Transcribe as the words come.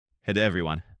Hello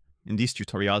everyone. In this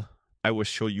tutorial, I will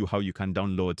show you how you can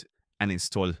download and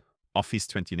install Office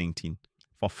 2019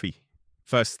 for free.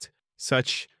 First,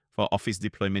 search for Office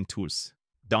Deployment Tools.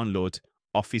 Download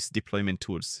Office Deployment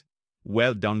Tools.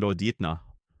 Well, download it now,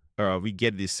 or we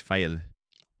get this file.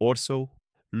 Also,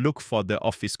 look for the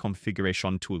Office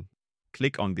Configuration tool.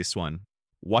 Click on this one.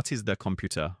 What is the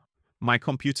computer? My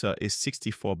computer is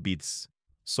 64 bits,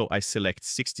 so I select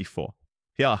 64.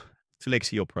 Here,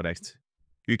 select your product.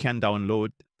 You can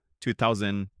download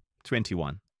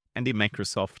 2021 and the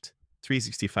Microsoft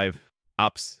 365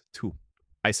 apps too.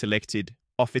 I selected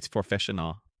Office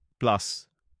Professional Plus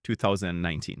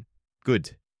 2019.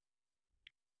 Good.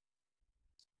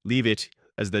 Leave it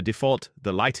as the default,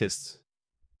 the lightest.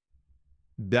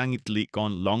 Then click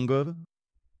on Longer.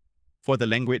 For the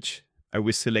language, I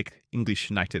will select English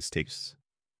United States.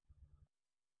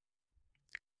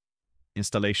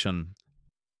 Installation.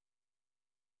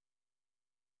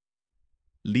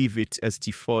 Leave it as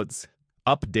default,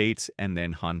 update and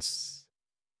enhance.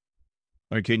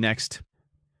 Okay, next.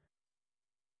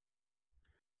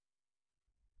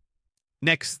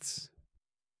 Next.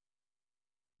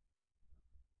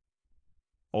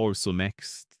 Also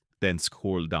next, then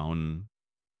scroll down.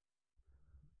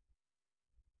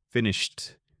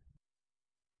 Finished.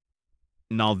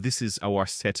 Now this is our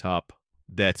setup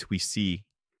that we see.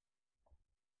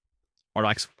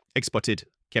 Alright, exported,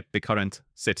 kept the current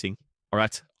setting.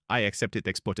 Alright, I accepted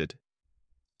exported.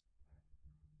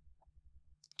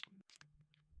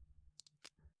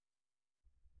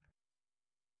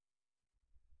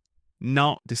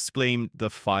 Now displaying the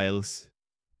files.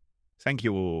 Thank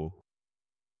you.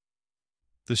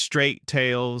 The straight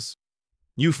tails.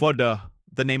 New folder.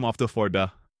 The name of the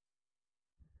folder.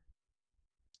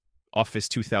 Office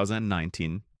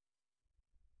 2019.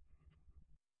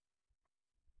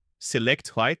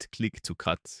 Select right, click to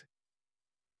cut.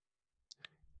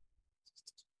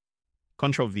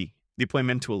 Control V,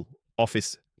 deployment tool,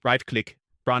 Office, right click,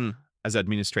 run as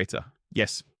administrator.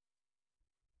 Yes.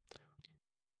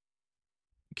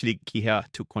 Click here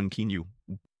to continue.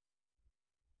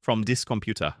 From this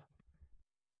computer.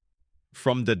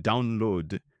 From the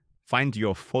download, find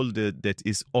your folder that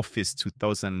is Office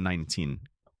 2019.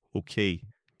 Okay,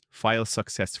 file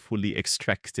successfully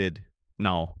extracted.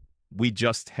 Now, we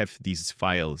just have these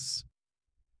files.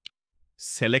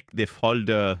 Select the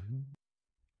folder,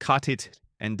 cut it,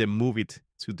 and then move it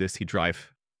to the C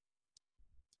drive.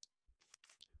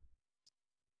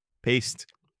 Paste,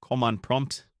 command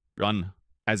prompt, run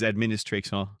as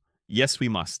administrator. Yes, we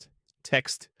must.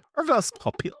 Text, reverse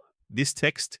copy. This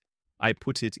text, I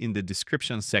put it in the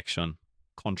description section.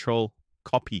 Control,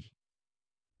 copy.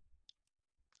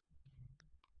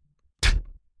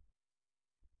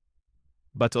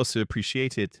 But also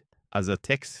appreciate it as a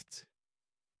text.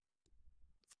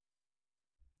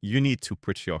 You need to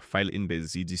put your file in the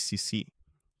ZDCC.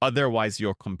 Otherwise,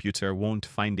 your computer won't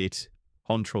find it.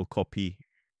 Control copy.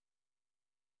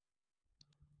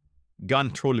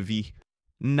 Control V.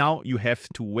 Now you have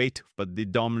to wait for the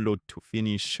download to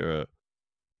finish.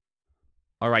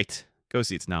 Alright,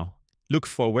 goes it now. Look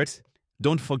forward.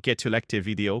 Don't forget to like the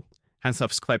video and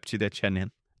subscribe to the channel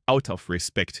out of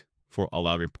respect for all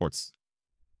our reports.